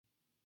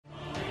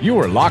You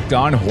are Locked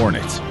On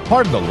Hornets,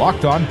 part of the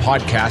Locked On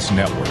Podcast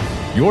Network.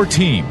 Your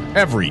team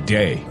every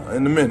day.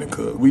 In a minute,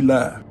 cuz we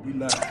live.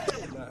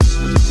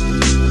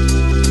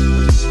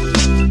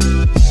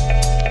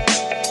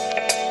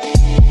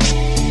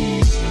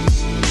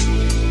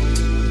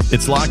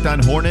 It's Locked On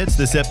Hornets.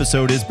 This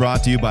episode is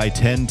brought to you by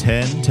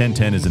 1010.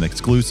 1010 is an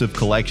exclusive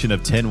collection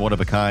of 10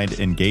 one-of-a-kind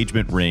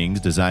engagement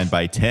rings designed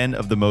by 10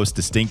 of the most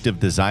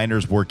distinctive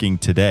designers working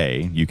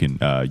today. You can,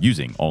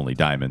 using only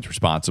diamonds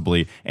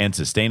responsibly and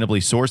sustainably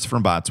sourced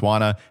from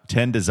Botswana.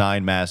 10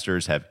 design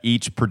masters have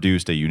each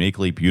produced a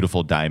uniquely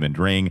beautiful diamond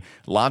ring,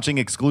 launching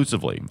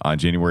exclusively on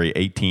January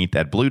 18th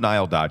at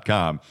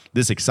BlueNile.com.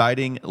 This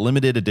exciting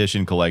limited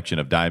edition collection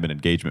of diamond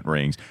engagement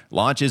rings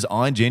launches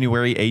on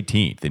January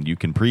 18th, and you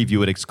can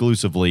preview it exclusively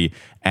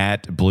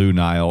at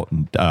BlueNile.com.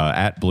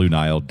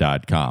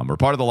 We're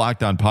part of the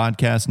Locked On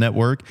Podcast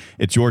Network.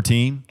 It's your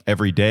team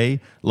every day.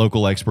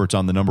 Local experts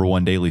on the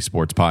 #1 daily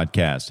sports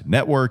podcast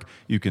network.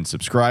 You can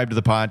subscribe to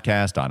the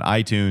podcast on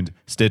iTunes,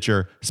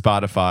 Stitcher,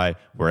 Spotify,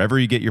 wherever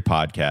you get your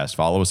podcast.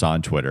 Follow us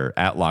on Twitter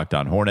at Locked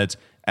On Hornets,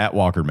 at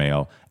Walker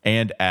Mail,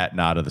 and at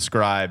Nada the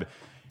Scribe.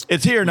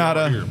 It's here,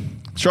 Nada.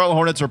 Charlotte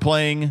Hornets are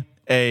playing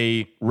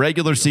a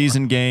regular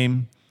season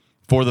game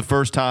for the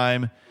first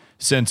time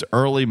since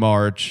early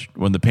March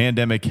when the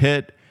pandemic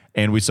hit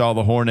and we saw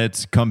the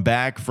Hornets come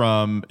back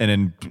from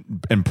an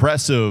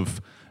impressive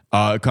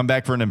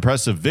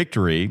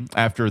victory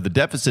after the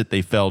deficit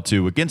they fell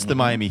to against the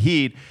Miami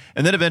Heat.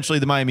 And then eventually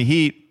the Miami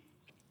Heat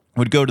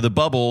would go to the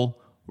bubble,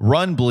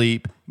 run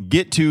bleep,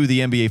 get to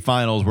the NBA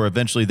Finals where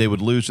eventually they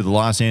would lose to the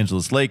Los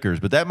Angeles Lakers.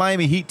 But that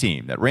Miami Heat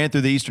team that ran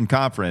through the Eastern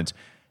Conference,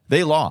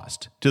 they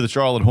lost to the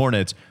Charlotte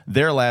Hornets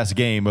their last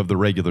game of the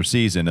regular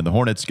season, and the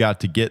Hornets got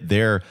to get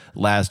their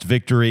last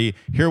victory.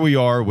 Here we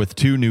are with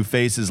two new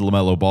faces,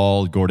 LaMelo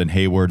Ball, Gordon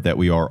Hayward, that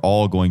we are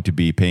all going to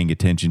be paying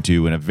attention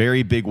to in a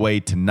very big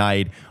way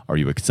tonight. Are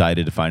you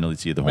excited to finally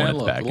see the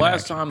Hornets back? The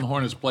last time the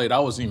Hornets played, I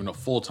wasn't even a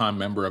full-time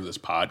member of this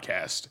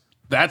podcast.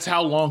 That's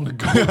how long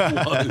ago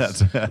it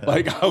was.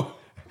 Well,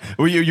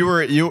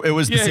 it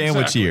was the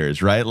sandwich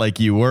years, right?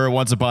 Like you were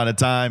once upon a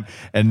time,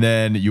 and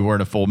then you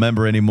weren't a full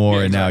member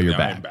anymore, and now you're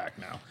back. I'm back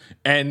now.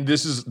 And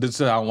this is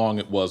how long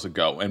it was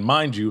ago. And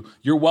mind you,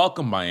 you're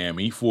welcome,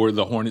 Miami, for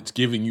the Hornets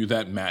giving you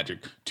that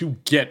magic to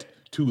get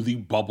to the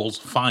Bubbles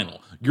final.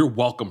 You're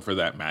welcome for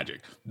that magic.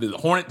 The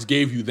Hornets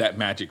gave you that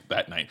magic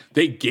that night.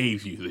 They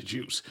gave you the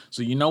juice.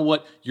 So you know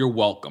what? You're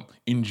welcome.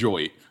 Enjoy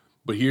it.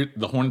 But here,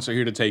 the Hornets are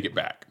here to take it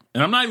back.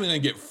 And I'm not even going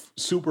to get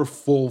super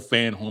full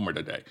fan homer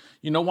today.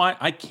 You know why?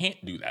 I can't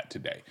do that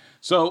today.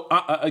 So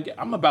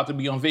I'm about to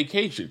be on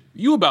vacation.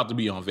 You about to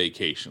be on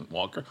vacation,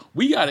 Walker.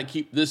 We got to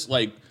keep this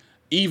like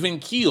even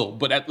keel.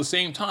 But at the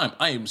same time,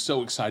 I am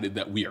so excited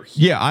that we are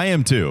here. Yeah, I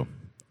am too.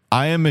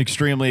 I am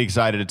extremely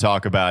excited to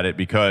talk about it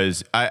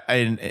because I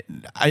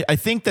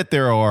think that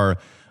there are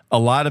a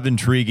lot of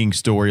intriguing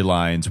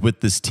storylines with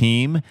this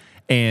team.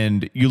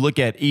 And you look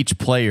at each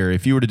player,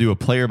 if you were to do a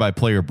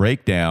player-by-player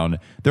breakdown,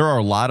 there are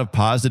a lot of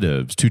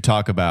positives to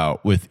talk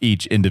about with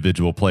each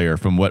individual player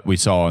from what we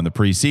saw in the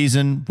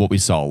preseason, what we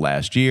saw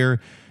last year.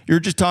 You're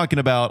just talking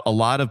about a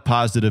lot of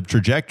positive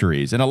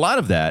trajectories. And a lot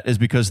of that is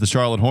because the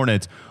Charlotte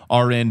Hornets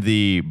are in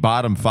the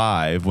bottom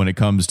five when it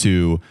comes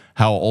to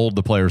how old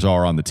the players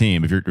are on the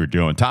team. If you're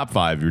doing top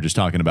five, you're just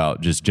talking about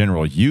just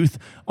general youth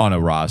on a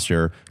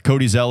roster.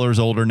 Cody Zeller's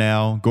older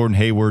now. Gordon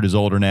Hayward is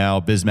older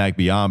now. Bismack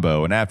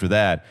Biyombo. And after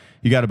that,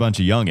 you got a bunch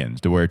of youngins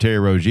to where Terry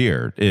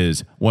Rozier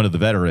is one of the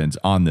veterans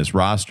on this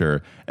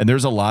roster. And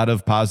there's a lot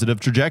of positive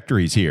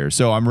trajectories here.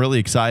 So I'm really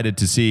excited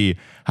to see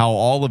how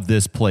all of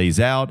this plays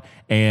out,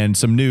 and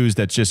some news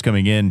that's just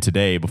coming in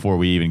today before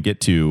we even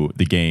get to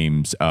the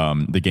game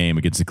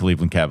against the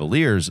Cleveland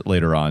Cavaliers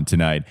later on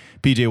tonight.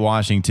 PJ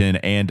Washington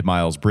and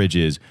Miles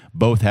Bridges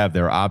both have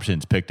their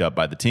options picked up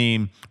by the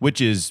team,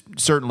 which is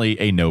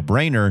certainly a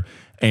no-brainer.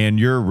 And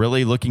you're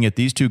really looking at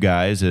these two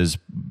guys as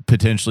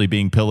potentially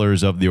being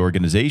pillars of the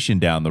organization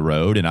down the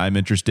road. And I'm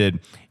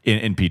interested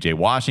in PJ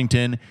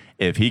Washington.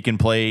 If he can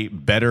play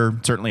better,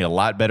 certainly a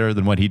lot better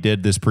than what he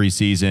did this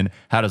preseason.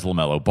 How does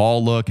LaMelo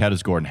Ball look? How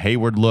does Gordon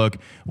Hayward look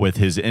with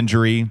his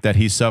injury that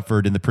he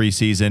suffered in the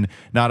preseason?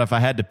 Not if I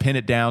had to pin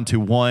it down to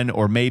one,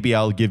 or maybe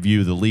I'll give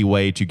you the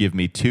leeway to give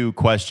me two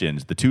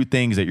questions. The two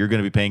things that you're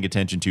going to be paying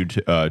attention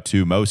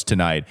to most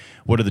tonight.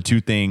 What are the two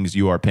things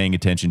you are paying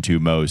attention to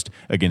most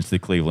against the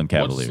Cleveland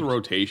Cavaliers? What's the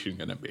rotation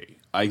going to be?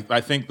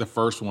 I think the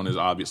first one is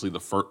obviously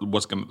the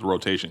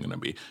rotation going to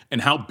be,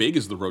 and how big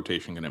is the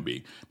rotation going to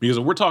be? Because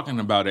if we're talking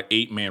about an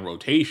 8-man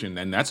rotation,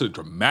 then that's a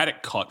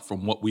dramatic cut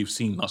from what we've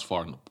seen thus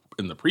far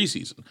in the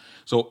preseason.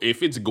 So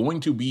if it's going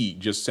to be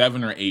just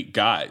 7 or 8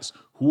 guys,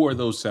 who are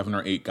those 7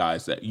 or 8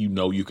 guys that you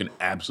know you can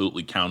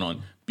absolutely count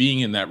on being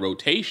in that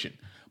rotation?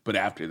 But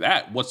after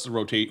that, what's the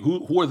rotation?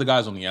 Who are the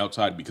guys on the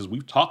outside? Because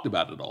we've talked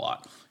about it a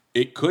lot.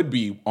 It could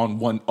be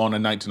on a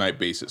night-to-night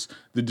basis,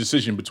 the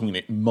decision between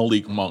a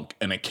Malik Monk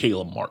and a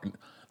Caleb Martin.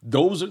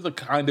 Those are the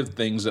kind of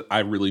things that I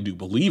really do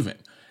believe in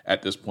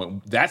at this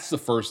point. That's the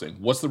first thing.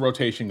 What's the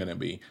rotation going to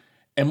be?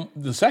 And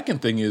the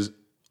second thing is,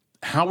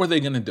 how are they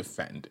going to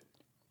defend?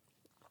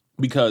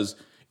 Because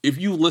if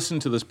you listen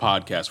to this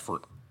podcast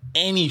for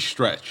any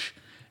stretch,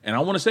 and I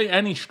want to say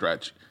any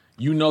stretch,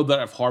 you know that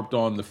I've harped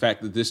on the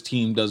fact that this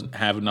team doesn't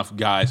have enough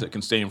guys that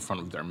can stay in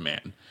front of their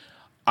man.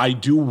 I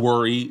do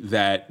worry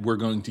that we're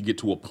going to get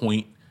to a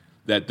point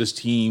that this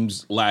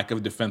team's lack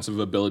of defensive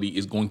ability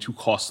is going to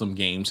cost them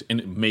games,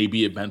 and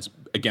maybe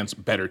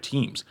against better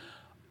teams.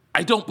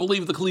 I don't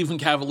believe the Cleveland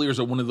Cavaliers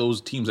are one of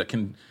those teams that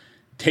can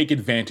take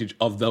advantage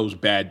of those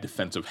bad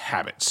defensive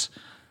habits.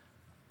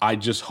 I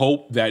just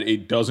hope that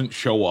it doesn't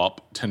show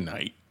up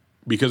tonight,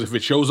 because if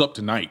it shows up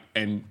tonight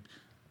and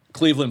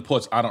Cleveland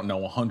puts,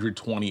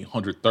 120,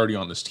 130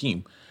 on this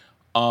team,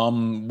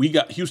 we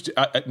got Houston,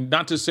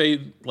 not to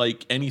say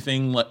like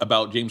anything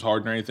about James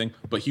Harden or anything,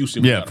 but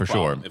Houston. Yeah, for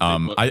sure.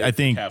 I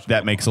think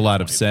that makes a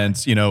lot of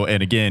sense,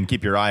 and again,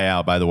 keep your eye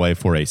out, by the way,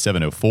 for a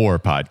 704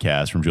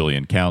 podcast from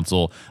Julian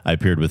Council. I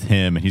appeared with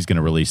him, and he's going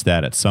to release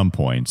that at some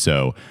point.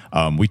 So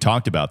we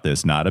talked about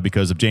this, Nada,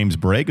 because of James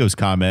Borrego's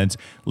comments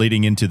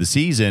leading into the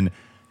season,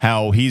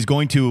 how he's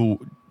going to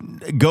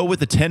go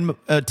with a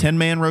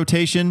 10-man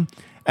rotation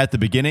at the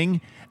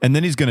beginning, and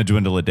then he's going to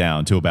dwindle it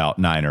down to about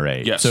 9 or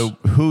 8. Yes. So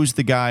who's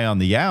the guy on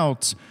the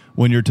outs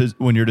when you're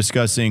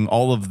discussing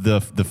all of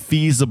the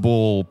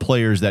feasible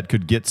players that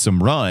could get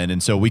some run?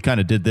 And so we kind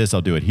of did this.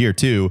 I'll do it here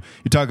too.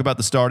 You talk about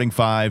the starting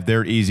 5.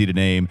 They're easy to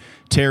name.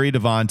 Terry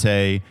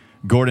Devontae,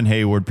 Gordon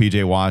Hayward,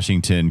 PJ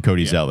Washington,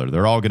 Cody Zeller.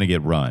 They're all going to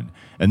get run.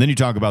 And then you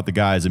talk about the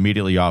guys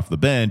immediately off the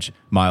bench.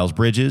 Miles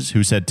Bridges,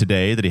 who said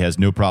today that he has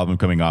no problem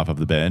coming off of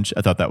the bench.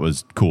 I thought that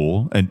was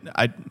cool. And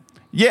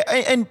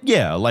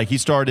like he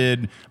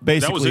started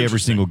basically every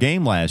single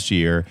game last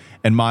year,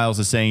 and Miles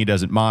is saying he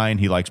doesn't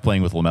mind. He likes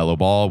playing with LaMelo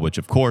Ball, which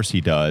of course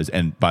he does.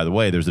 And by the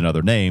way, there's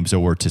another name,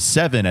 so we're to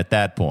 7 at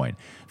that point.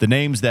 The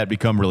names that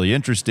become really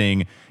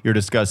interesting, you're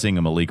discussing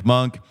a Malik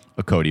Monk,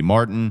 a Cody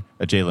Martin,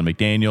 a Jalen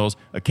McDaniels,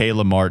 a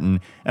Caleb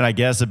Martin, and I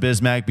guess a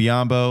Bismack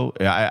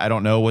Biyombo. I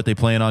don't know what they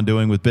plan on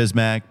doing with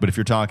Bismack, but if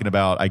you're talking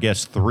about, I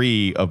guess,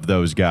 3 of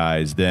those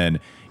guys, then,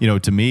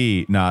 to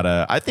me,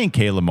 I think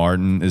Caleb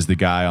Martin is the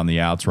guy on the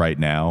outs right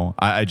now.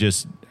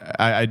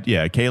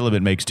 Caleb,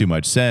 it makes too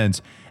much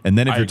sense. And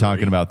then if you're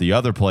talking about the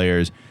other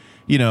players,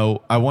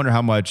 I wonder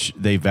how much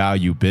they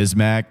value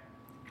Bismack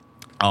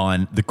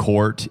on the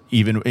court.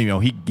 Even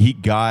he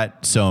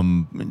got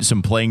some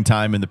playing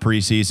time in the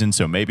preseason,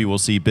 so maybe we'll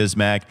see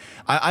Bismack.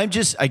 I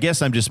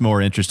guess I'm just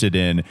more interested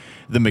in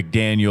the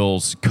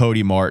McDaniels,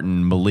 Cody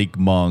Martin, Malik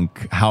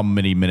Monk, how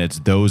many minutes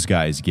those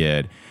guys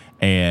get.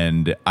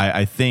 And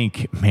I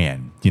think,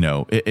 man,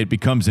 it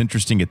becomes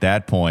interesting at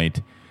that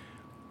point.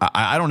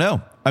 I don't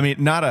know. I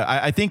mean,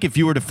 I think if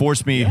you were to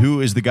force me who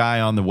is the guy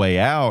on the way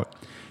out,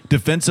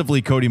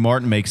 defensively, Cody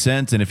Martin makes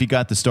sense, and if he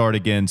got the start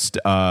against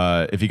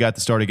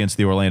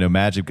the Orlando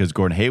Magic because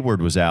Gordon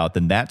Hayward was out,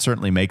 then that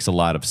certainly makes a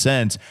lot of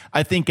sense.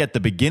 I think at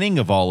the beginning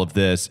of all of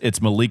this, it's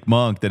Malik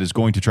Monk that is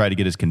going to try to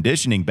get his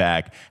conditioning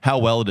back. How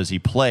well does he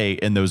play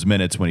in those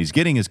minutes when he's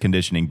getting his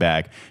conditioning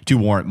back to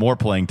warrant more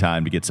playing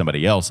time to get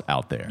somebody else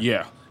out there?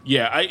 Yeah.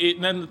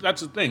 And then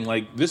that's the thing.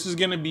 Like, this is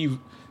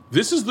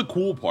the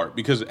cool part,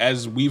 because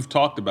as we've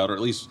talked about, or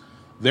at least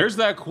there's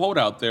that quote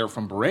out there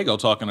from Borrego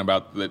talking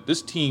about that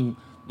this team.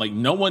 Like,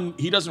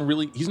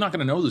 he's not going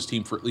to know this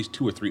team for at least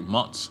 2 or 3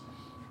 months.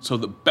 So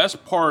the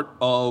best part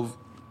of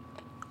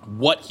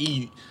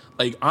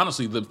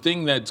honestly, the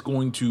thing that's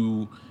going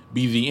to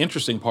be the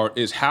interesting part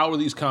is how are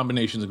these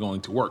combinations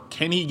going to work?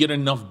 Can he get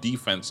enough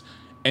defense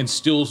and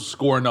still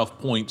score enough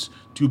points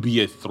to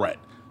be a threat?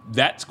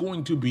 That's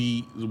going to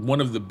be one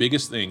of the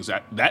biggest things.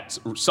 That's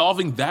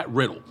solving that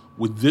riddle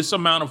with this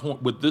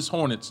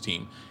Hornets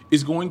team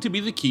is going to be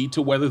the key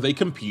to whether they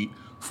compete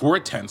for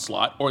a 10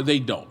 slot or they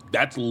don't.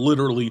 That's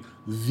literally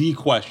the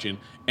question.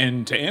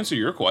 And to answer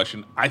your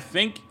question, I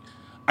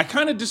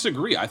kind of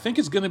disagree. I think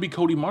it's going to be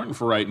Cody Martin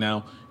for right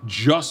now,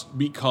 just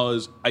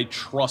because I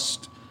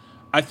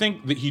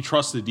think that he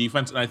trusts the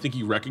defense, and I think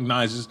he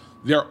recognizes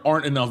there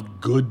aren't enough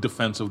good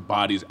defensive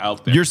bodies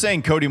out there. You're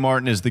saying Cody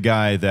Martin is the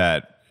guy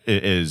that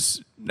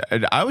is.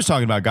 I was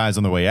talking about guys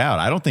on the way out.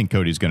 I don't think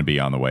Cody's going to be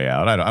on the way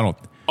out. I don't.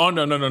 Oh,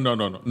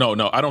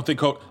 no. I don't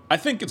think I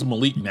think it's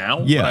Malik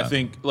now. Yeah. But I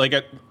think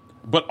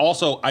but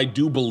also, I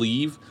do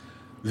believe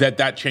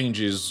that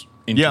changes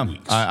in 2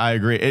 weeks. I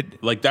agree.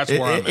 That's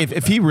where I'm at.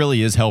 If he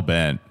really is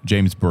hell-bent,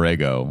 James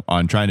Borrego,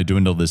 on trying to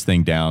dwindle this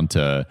thing down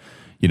to,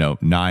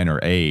 9 or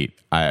 8,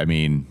 I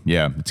mean,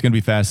 yeah, it's going to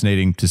be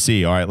fascinating to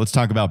see. All right, let's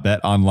talk about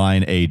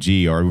BetOnline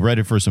AG. Are we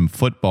ready for some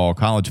football?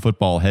 College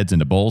football heads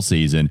into bowl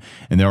season,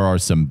 and there are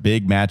some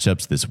big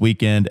matchups this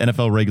weekend.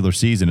 NFL regular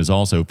season is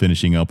also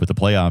finishing up with the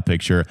playoff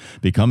picture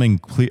becoming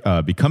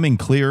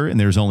clear, and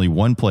there's only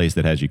one place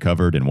that has you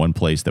covered and one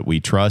place that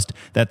we trust.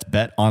 That's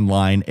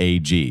BetOnline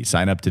AG.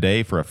 Sign up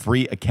today for a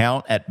free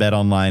account at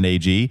BetOnline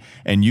AG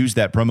and use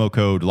that promo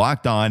code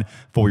LOCKEDON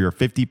for your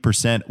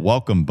 50%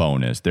 welcome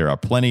bonus. There are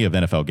plenty of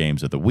NFL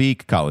games of the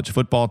week, college football,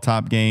 football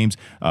top games,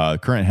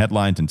 current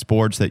headlines in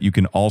sports that you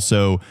can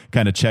also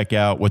kind of check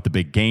out what the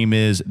big game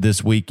is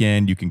this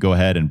weekend. You can go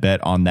ahead and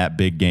bet on that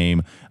big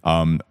game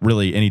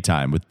really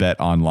anytime with Bet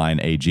Online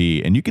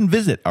AG. And you can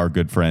visit our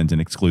good friends and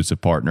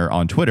exclusive partner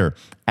on Twitter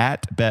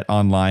at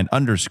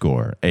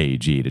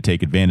BetOnline_AG to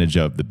take advantage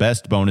of the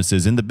best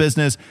bonuses in the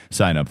business.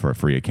 Sign up for a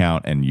free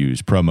account and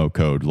use promo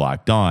code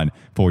LOCKEDON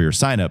for your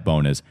sign-up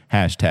bonus,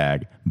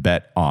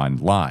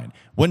 #BetOnline.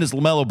 When does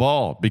LaMelo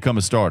Ball become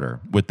a starter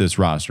with this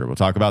roster? We'll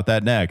talk about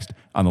that next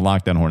on the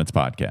Locked On Hornets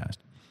podcast.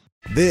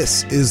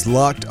 This is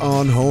Locked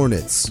On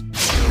Hornets.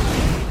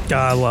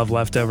 God, I love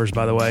leftovers,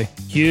 by the way.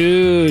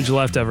 Huge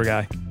leftover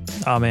guy.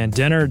 Oh, man,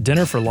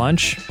 dinner for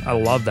lunch. I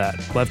love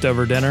that.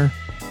 Leftover dinner,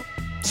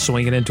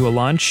 swing it into a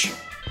lunch,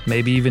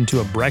 maybe even to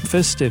a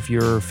breakfast if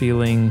you're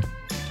feeling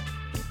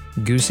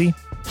goosey.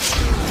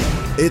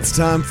 It's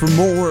time for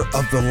more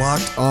of the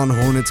Locked On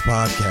Hornets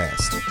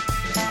podcast.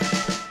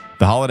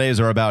 The holidays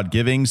are about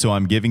giving, so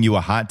I'm giving you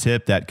a hot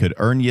tip that could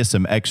earn you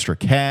some extra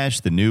cash.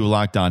 The new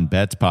Locked On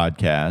Bets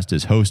podcast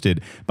is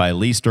hosted by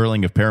Lee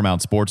Sterling of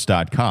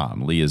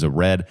ParamountSports.com. Lee is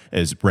red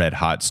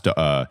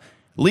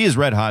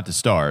hot to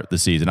start the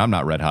season. I'm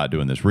not red hot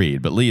doing this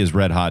read, but Lee is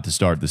red hot to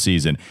start the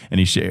season, and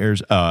he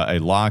shares a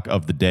lock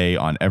of the day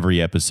on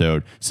every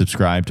episode.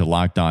 Subscribe to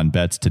Locked On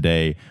Bets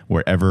today,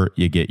 wherever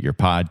you get your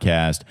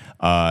podcast.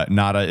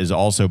 Nada is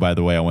also, by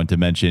the way, I want to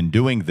mention,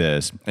 doing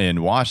this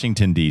in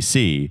Washington,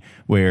 D.C.,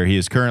 where he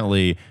is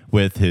currently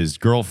with his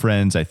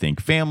girlfriend's, I think,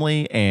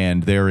 family,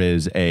 and there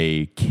is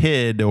a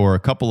kid or a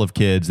couple of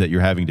kids that you're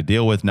having to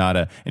deal with,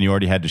 Nada, and you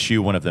already had to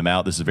shoo one of them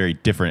out. This is a very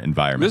different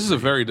environment. This is a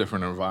very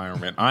different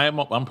environment.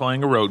 I'm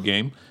playing a road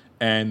game,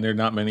 and there are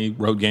not many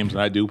road games that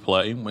I do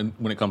play when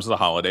it comes to the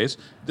holidays.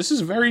 This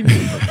is very new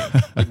for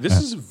me. This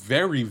is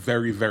very,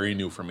 very, very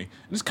new for me.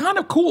 And it's kind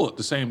of cool at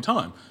the same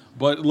time.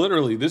 But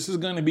literally, this is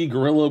going to be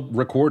guerrilla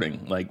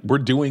recording. Like, we're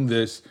doing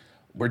this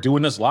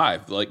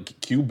live. Like,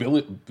 cue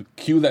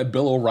that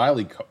Bill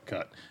O'Reilly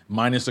cut.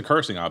 Minus the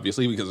cursing,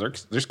 obviously, because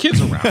there's kids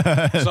around.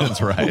 So,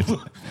 that's right.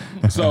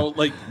 So,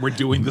 like, we're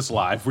doing this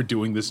live. We're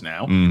doing this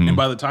now. Mm-hmm. And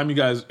by the time you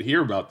guys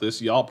hear about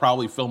this, y'all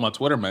probably fill my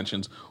Twitter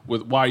mentions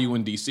with why are you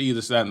in D.C.,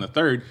 this, that, and the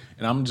third.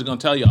 And I'm just going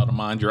to tell y'all to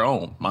mind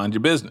your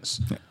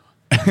business.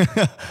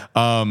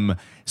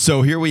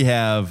 So here we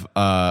have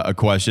a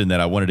question that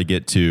I wanted to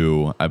get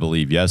to, I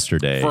believe,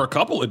 yesterday. For a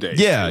couple of days.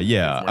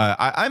 Yeah.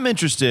 I'm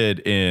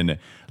interested in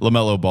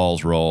LaMelo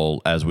Ball's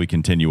role as we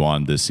continue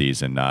on this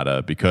season,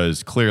 Nada,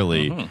 because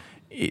clearly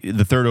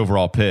the third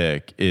overall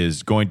pick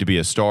is going to be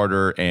a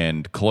starter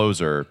and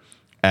closer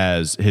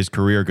as his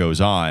career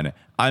goes on.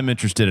 I'm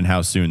interested in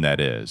how soon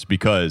that is,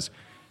 because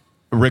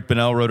Rick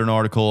Bonnell wrote an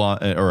article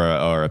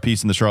or a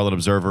piece in the Charlotte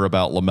Observer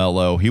about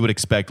LaMelo. He would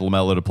expect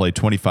LaMelo to play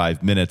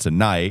 25 minutes a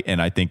night,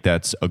 and I think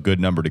that's a good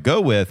number to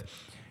go with.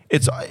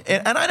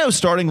 And I know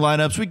starting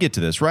lineups, we get to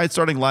this, right?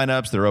 Starting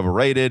lineups, they're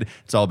overrated.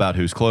 It's all about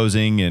who's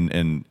closing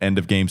and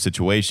end-of-game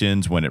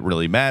situations when it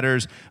really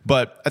matters.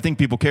 But I think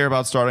people care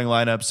about starting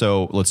lineups,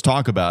 so let's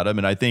talk about them.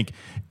 And I think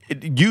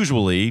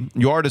usually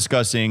you are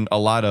discussing a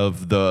lot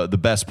of the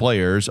best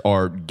players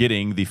are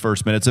getting the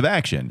first minutes of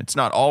action. It's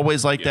not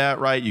always like that,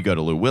 right? You go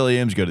to Lou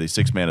Williams, you go to the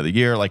sixth man of the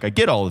year. Like, I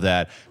get all of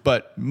that,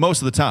 but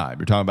most of the time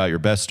you're talking about your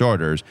best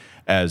starters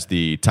as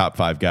the top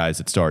five guys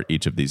that start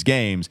each of these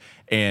games.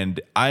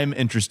 And I'm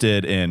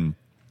interested in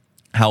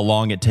how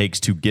long it takes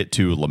to get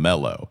to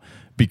LaMelo,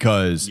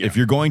 because if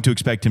you're going to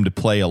expect him to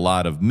play a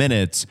lot of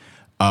minutes,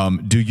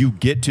 do you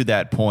get to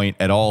that point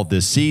at all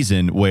this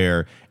season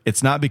where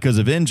it's not because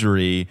of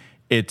injury,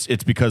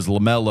 it's because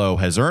LaMelo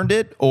has earned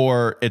it,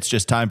 or it's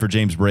just time for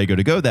James Borrego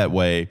to go that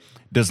way?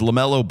 Does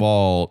LaMelo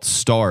Ball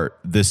start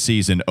this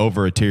season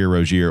over a Terry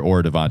Rozier or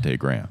a Devontae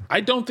Graham?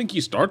 I don't think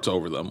he starts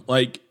over them.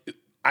 Like,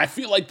 I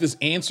feel like this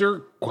answer,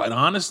 quite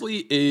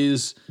honestly,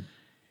 is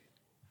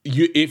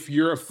if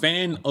you're a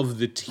fan of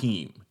the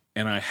team,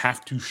 and I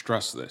have to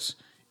stress this,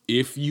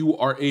 if you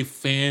are a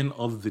fan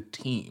of the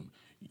team,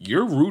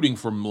 you're rooting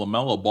for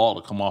LaMelo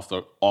Ball to come off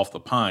the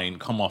pine,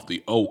 come off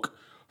the oak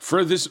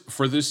for this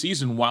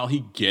season while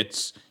he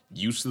gets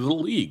used to the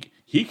league.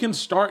 He can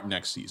start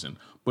next season,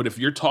 but if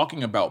you're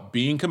talking about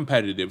being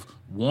competitive,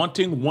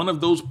 wanting one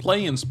of those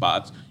play-in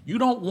spots, you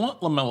don't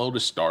want LaMelo to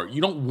start.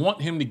 You don't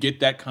want him to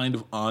get that kind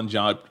of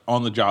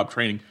on-the-job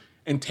training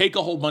and take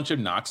a whole bunch of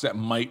knocks that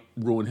might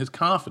ruin his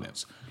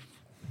confidence.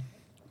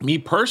 Me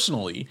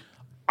personally,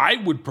 I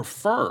would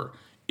prefer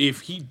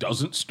if he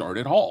doesn't start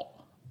at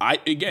all.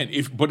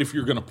 If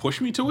you're going to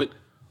push me to it,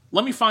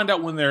 let me find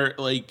out when they're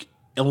like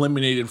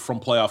eliminated from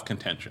playoff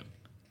contention.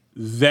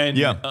 Then,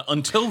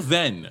 until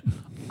then,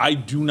 I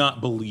do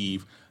not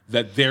believe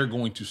that they're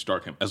going to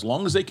start him. As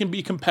long as they can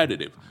be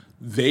competitive,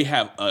 they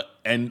have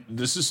and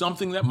this is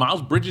something that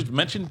Miles Bridges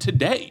mentioned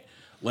today.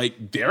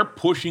 Like, they're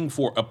pushing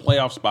for a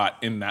playoff spot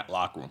in that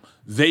locker room.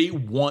 They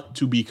want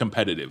to be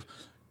competitive.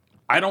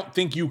 I don't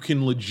think you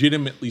can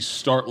legitimately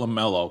start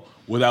LaMelo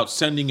without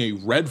sending a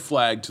red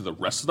flag to the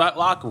rest of that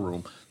locker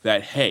room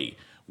that, hey,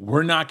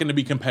 we're not going to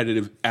be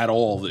competitive at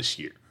all this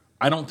year.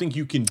 I don't think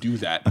you can do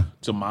that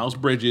to Miles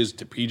Bridges,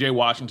 to PJ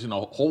Washington,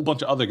 a whole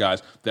bunch of other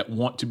guys that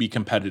want to be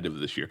competitive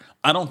this year.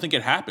 I don't think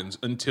it happens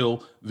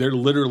until they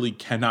literally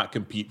cannot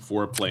compete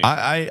for a play.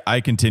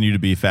 I continue to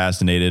be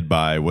fascinated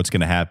by what's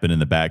going to happen in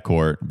the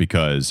backcourt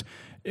because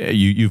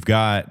you've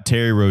got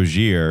Terry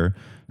Rozier,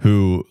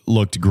 who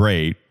looked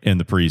great in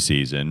the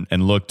preseason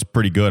and looked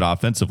pretty good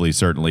offensively,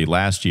 certainly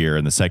last year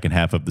in the second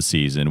half of the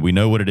season. We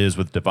know what it is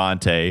with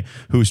Devontae,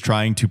 who's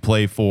trying to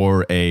play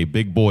for a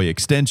big boy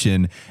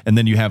extension, and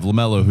then you have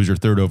LaMelo, who's your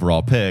third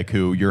overall pick,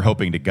 who you're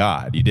hoping to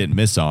God you didn't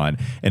miss on,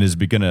 and is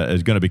going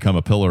to become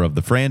a pillar of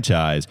the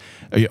franchise.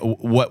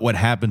 What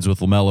happens with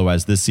LaMelo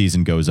as this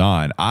season goes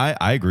on? I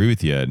agree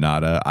with you,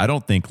 Nada. I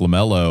don't think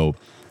LaMelo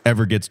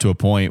ever gets to a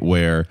point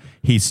where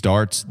he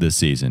starts this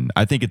season.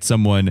 I think it's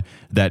someone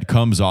that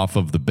comes off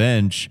of the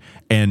bench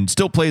and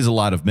still plays a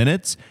lot of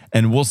minutes.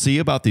 And we'll see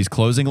about these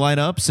closing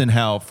lineups and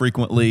how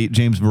frequently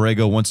James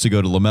Borrego wants to go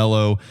to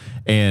LaMelo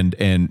and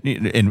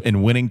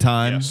in winning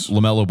time, yes.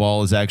 LaMelo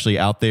Ball is actually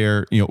out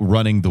there,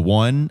 running the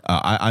one.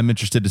 I'm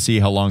interested to see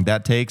how long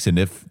that takes and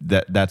if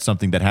that's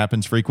something that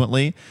happens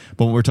frequently.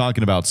 But when we're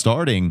talking about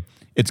starting,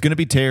 it's going to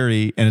be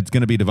Terry and it's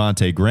going to be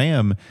Devontae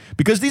Graham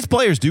because these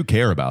players do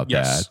care about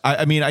that.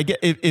 I mean, I get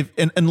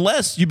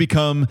unless you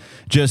become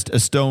just a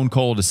stone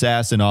cold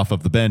assassin off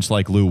of the bench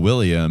like Lou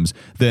Williams,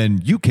 then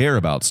you care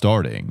about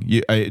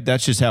starting.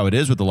 That's just how it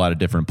is with a lot of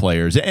different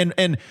players.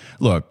 And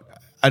look,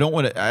 I don't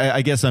want to.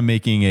 I guess I'm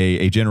making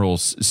a general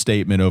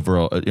statement over,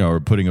 or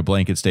putting a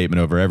blanket statement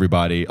over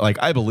everybody. Like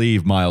I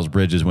believe Miles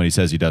Bridges when he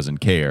says he doesn't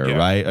care,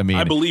 right? I mean,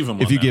 I believe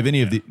him. If you give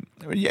any of the,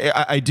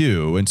 I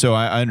do, and so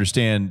I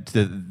understand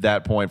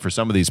that point for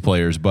some of these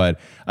players, but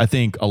I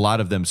think a lot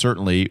of them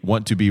certainly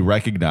want to be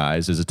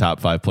recognized as a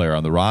top 5 player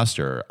on the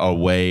roster. A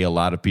way a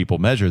lot of people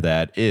measure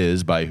that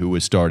is by who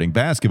is starting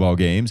basketball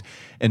games,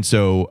 and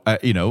so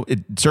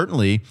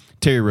certainly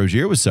Terry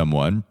Rozier was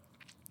someone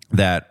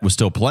that was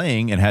still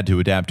playing and had to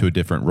adapt to a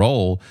different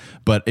role,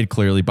 but it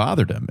clearly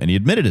bothered him. And he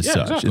admitted as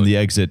such in the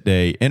exit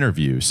day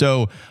interview.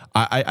 So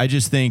I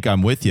just think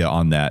I'm with you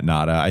on that,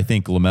 Nada. I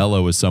think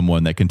LaMelo is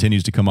someone that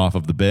continues to come off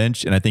of the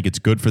bench, and I think it's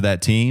good for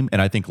that team.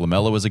 And I think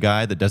LaMelo is a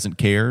guy that doesn't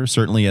care,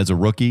 certainly as a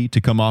rookie,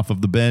 to come off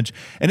of the bench.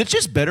 And it's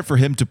just better for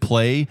him to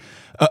play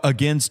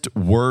against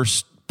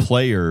worse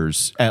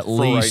players at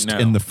least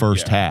in the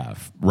first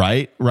half,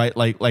 right?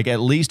 Like at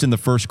least in the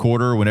first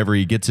quarter, whenever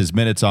he gets his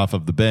minutes off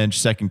of the bench,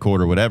 second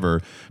quarter, whatever,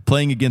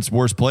 playing against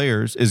worse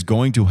players is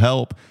going to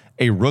help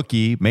a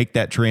rookie make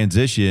that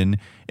transition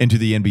into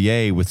the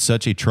NBA with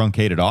such a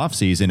truncated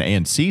offseason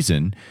and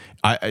season.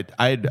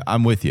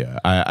 I'm with you.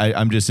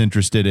 I'm just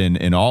interested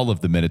in all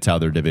of the minutes, how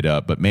they're divvied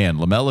up. But man,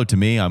 LaMelo to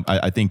me,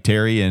 I think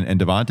Terry and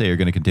Devontae are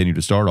going to continue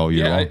to start all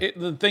year long.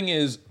 The thing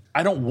is,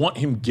 I don't want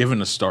him given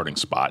a starting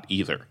spot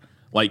either.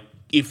 Like,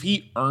 if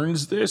he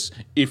earns this,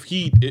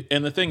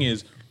 and the thing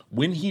is,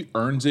 when he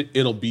earns it,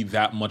 it'll be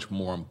that much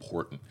more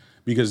important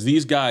because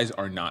these guys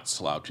are not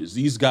slouches.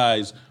 These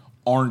guys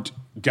aren't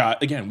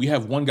again, we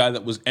have one guy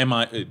that was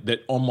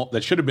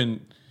that should have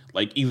been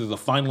like either the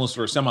finalist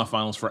or a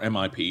semifinalist for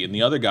MIP, and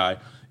the other guy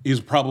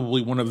is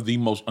probably one of the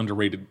most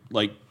underrated,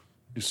 like,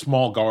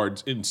 small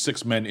guards in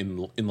 6 men in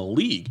the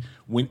league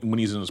when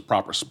he's in his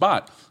proper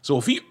spot. So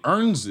if he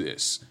earns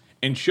this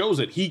and shows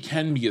that he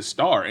can be a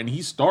star and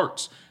he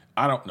starts,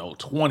 I don't know,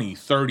 20,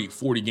 30,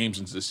 40 games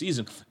into the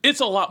season,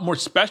 it's a lot more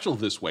special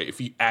this way if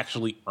he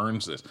actually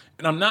earns this.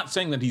 And I'm not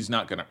saying that he's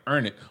not going to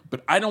earn it,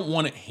 but I don't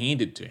want it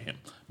handed to him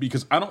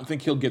because I don't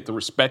think he'll get the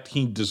respect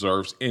he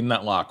deserves in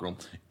that locker room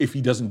if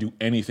he doesn't do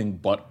anything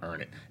but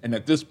earn it. And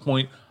at this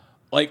point,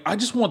 like, I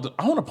want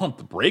to pump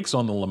the brakes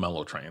on the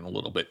LaMelo train a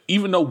little bit,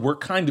 even though we're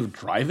kind of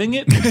driving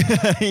it.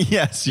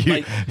 Yes,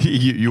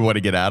 you want to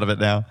get out of it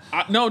now?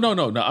 No.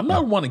 I'm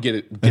not want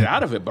to get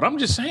out of it, but I'm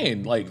just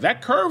saying, like,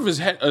 that curve is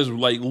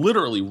like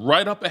literally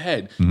right up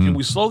ahead. Mm-hmm. Can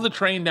we slow the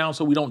train down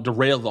so we don't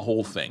derail the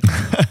whole thing?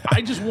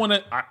 I just want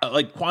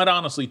to, quite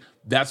honestly,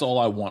 that's all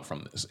I want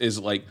from this is,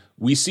 like,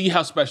 we see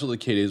how special the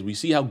kid is. We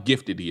see how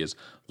gifted he is.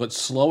 Let's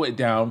slow it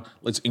down.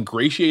 Let's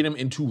ingratiate him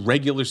into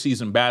regular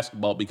season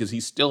basketball because he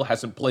still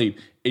hasn't played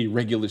a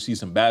regular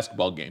season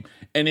basketball game.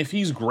 And if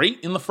he's great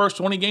in the first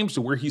 20 games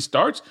to where he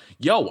starts,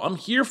 I'm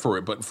here for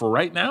it. But for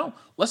right now,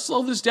 let's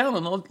slow this down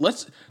and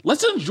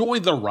let's enjoy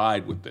the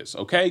ride with this,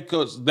 okay?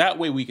 Because that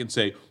way we can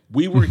say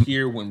we were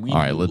here when we. All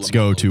right, let's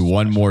go to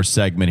one more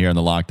segment here on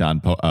the Locked On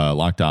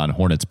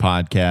Hornets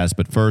podcast.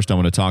 But first, I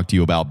want to talk to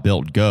you about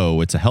Built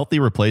Go. It's a healthy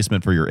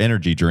replacement for your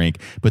energy drink,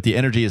 but the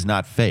energy is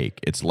not fake.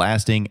 It's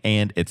lasting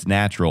and it's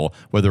natural.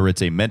 Whether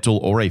it's a mental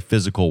or a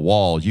physical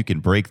wall, you can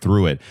break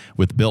through it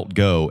with Built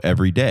Go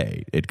every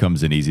day. It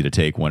comes in easy to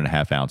take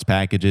 1.5 ounce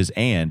packages,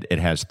 and it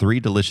has 3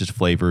 delicious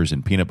flavors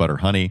in peanut butter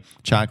honey,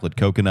 chocolate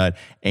coconut,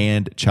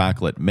 and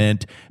chocolate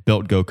mint.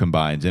 Built Go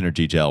combines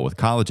energy gel with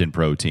collagen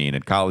protein,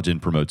 and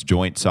collagen promotes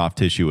joint, soft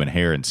tissue, and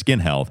hair and skin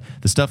health.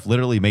 The stuff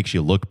literally makes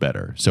you look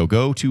better. So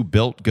go to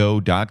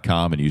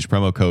BuiltGo.com and use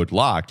promo code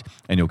LOCKED,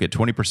 and you'll get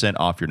 20%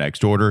 off your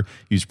next order.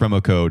 Use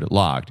promo code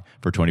LOCKED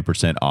for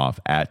 20% off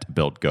at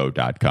Built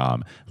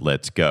builtgo.com.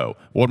 Let's go.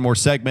 One more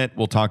segment.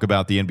 We'll talk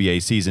about the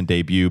NBA season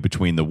debut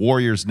between the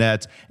Warriors,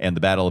 Nets, and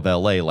the Battle of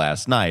LA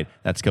last night.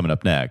 That's coming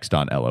up next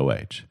on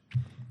LOH.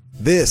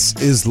 This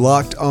is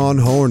Locked On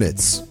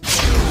Hornets.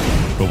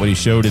 But what he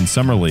showed in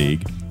Summer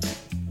League,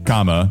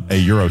 a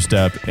Euro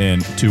step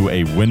into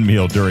a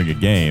windmill during a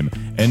game,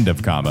 end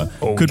of comma,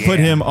 could put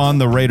him on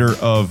the radar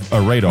of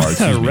of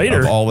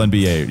all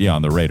NBA. Yeah,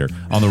 on the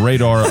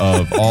radar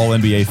of all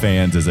NBA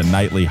fans as a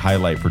nightly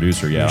highlight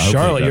producer. Yeah,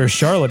 you're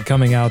Charlotte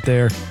coming out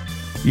there.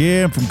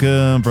 Yeah, I'm from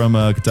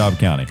Catawba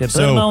County. Put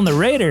him on the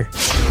radar.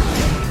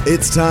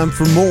 It's time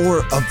for more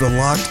of the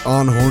Locked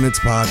On Hornets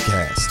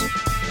podcast.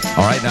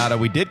 All right, Nada,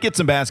 we did get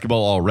some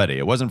basketball already.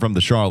 It wasn't from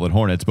the Charlotte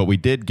Hornets, but we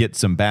did get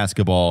some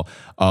basketball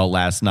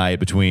last night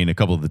between a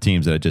couple of the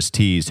teams that I just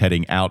teased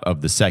heading out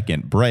of the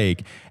second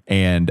break.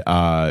 And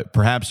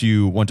perhaps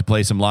you want to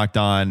play some Locked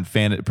On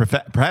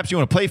perhaps you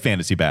want to play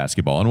fantasy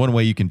basketball. And one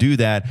way you can do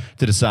that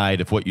to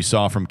decide if what you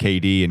saw from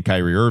KD and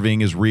Kyrie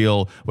Irving is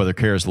real, whether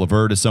Karis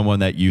LeVert is someone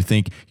that you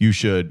think you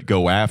should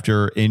go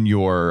after in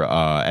your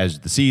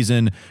as the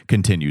season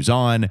continues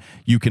on,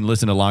 you can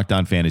listen to Locked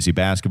On Fantasy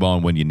Basketball.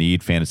 And when you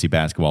need fantasy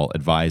basketball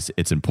advice,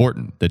 it's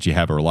important that you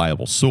have a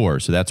reliable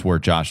source. So that's where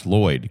Josh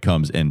Lloyd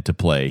comes into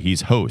play.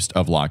 He's host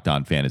of Locked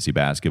On Fantasy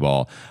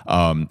Basketball.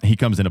 He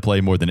comes into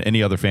play more than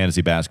any other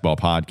fantasy basketball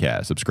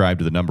podcast. Subscribe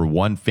to the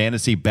 #1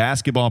 fantasy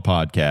basketball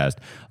podcast,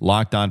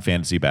 Locked On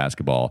Fantasy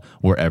Basketball,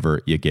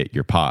 wherever you get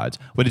your pods.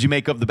 What did you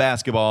make of the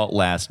basketball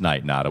last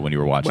night, Nada, when you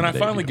were watching? When I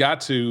finally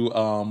got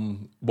to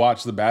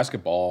watch the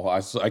basketball,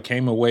 I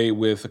came away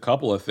with a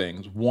couple of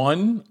things.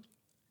 One,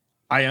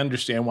 I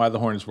understand why the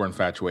Hornets were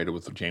infatuated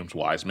with James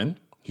Wiseman.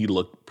 He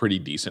looked pretty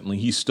decently.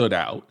 He stood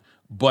out.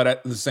 But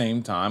at the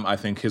same time, I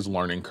think his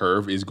learning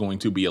curve is going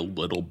to be a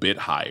little bit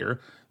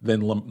higher than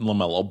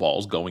LaMelo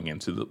Ball's going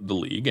into the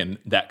league, and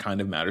that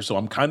kind of matters. So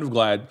I'm kind of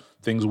glad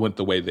things went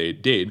the way they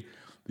did.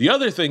 The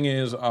other thing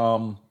is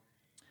the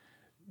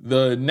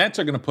Nets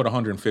are going to put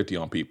 150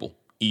 on people.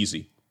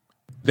 Easy.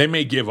 They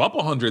may give up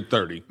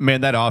 130.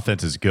 Man, that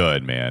offense is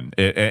good, man.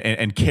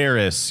 And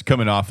Karis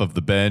coming off of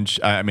the bench,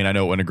 I mean, I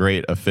know it went a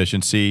great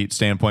efficiency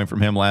standpoint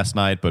from him last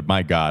night, but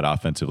my God,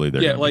 offensively,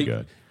 they're going to be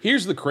good.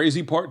 Here's the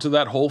crazy part to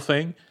that whole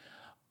thing.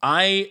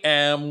 I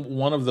am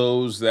one of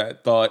those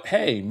that thought,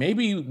 hey,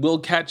 maybe we'll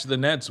catch the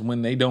Nets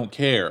when they don't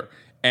care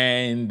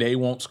and they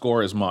won't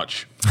score as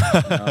much.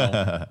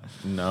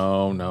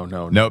 No.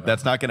 Nope,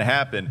 that's not going to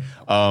happen.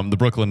 The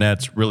Brooklyn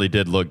Nets really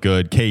did look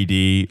good.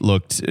 KD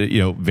looked,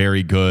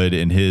 very good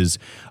in his.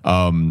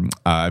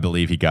 I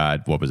believe he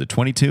got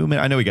 22?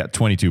 I know he got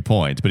 22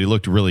 points, but he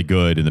looked really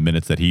good in the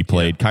minutes that he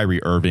played. Yeah.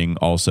 Kyrie Irving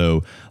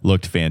also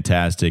looked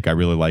fantastic. I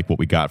really like what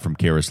we got from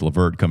Karis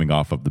LeVert coming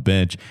off of the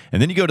bench.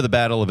 And then you go to the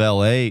Battle of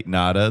LA.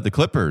 Nada, the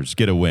Clippers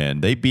get a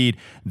win. They beat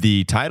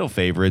the title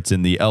favorites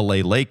in the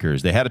LA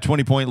Lakers. They had a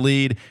 20-point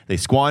lead. They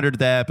squandered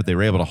that, but they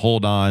were able to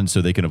hold on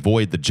so they can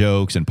avoid the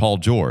jokes, and Paul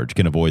George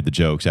can avoid the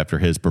jokes after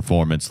his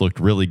performance. Looked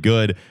really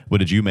good. What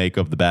did you make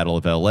of the Battle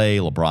of LA?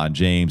 LeBron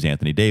James,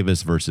 Anthony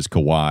Davis versus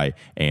Kawhi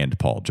and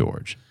Paul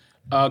George.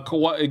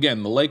 Kawhi,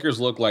 again, the Lakers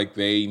look like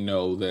they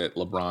know that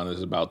LeBron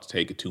is about to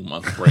take a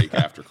 2-month break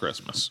after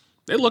Christmas.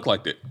 They look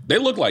like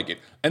it.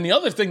 And the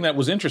other thing that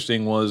was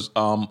interesting was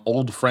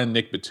old friend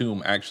Nick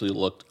Batum actually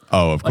looked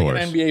of like course.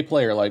 An NBA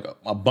player. Like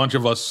a bunch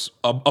of us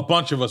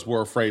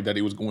were afraid that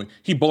he was going.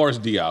 He bars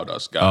D out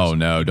us, guys. Oh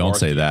no, don't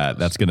say that.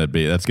 That's gonna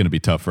be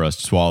tough for us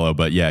to swallow.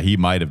 But yeah, he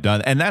might have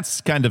done, and that's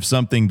kind of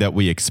something that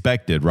we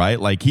expected, right?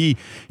 Like he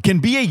can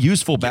be a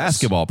useful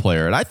basketball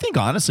player, and I think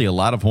honestly, a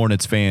lot of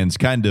Hornets fans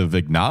kind of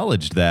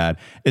acknowledged that.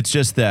 It's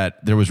just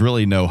that there was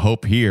really no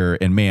hope here,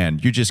 and man,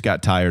 you just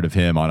got tired of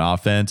him on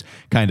offense,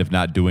 kind of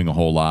not doing a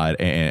whole lot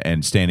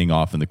and standing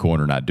off in the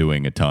corner, not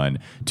doing a ton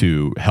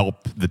to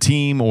help the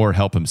team or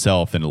help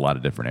himself in a lot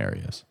of different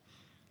areas.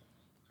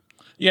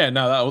 Yeah,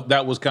 no,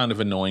 that was kind of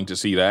annoying to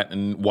see that,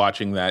 and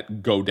watching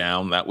that go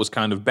down, that was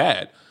kind of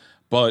bad.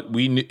 But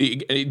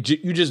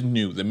you just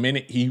knew the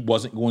minute he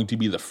wasn't going to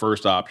be the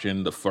first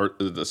option,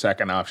 the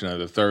second option, or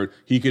the third,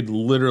 he could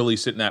literally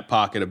sit in that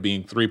pocket of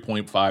being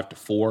 3.5 to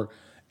 4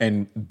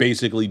 and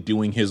basically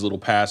doing his little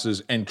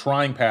passes and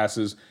trying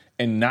passes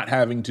and not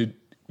having to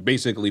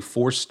basically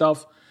force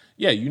stuff.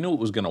 Yeah, you knew it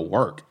was going to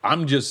work.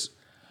 I'm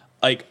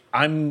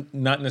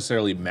not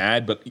necessarily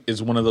mad, but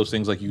it's one of those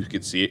things like you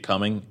could see it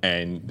coming,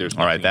 and there's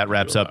all right. That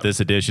wraps up this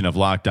edition of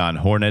Locked On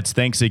Hornets.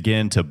 Thanks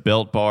again to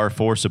Built Bar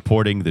for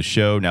supporting the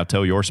show. Now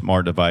tell your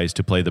smart device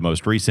to play the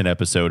most recent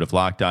episode of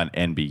Locked On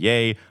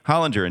NBA.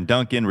 Hollinger and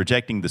Duncan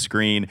rejecting the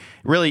screen.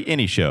 Really,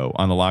 any show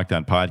on the Locked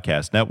On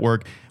Podcast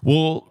Network.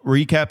 We'll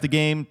recap the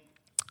game.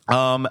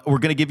 We're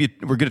going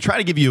to try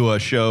to give you a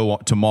show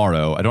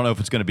tomorrow. I don't know if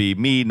it's going to be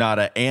me,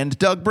 Nada, and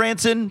Doug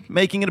Branson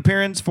making an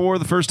appearance for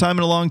the first time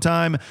in a long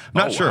time. I'm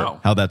not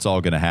sure how that's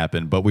all going to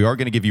happen, but we are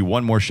going to give you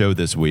one more show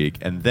this week,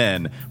 and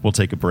then we'll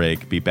take a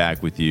break, be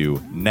back with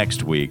you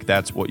next week.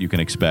 That's what you can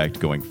expect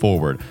going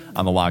forward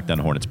on the Locked On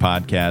Hornets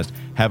podcast.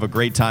 Have a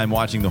great time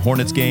watching the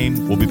Hornets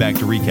game. We'll be back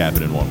to recap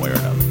it in one way or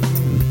another.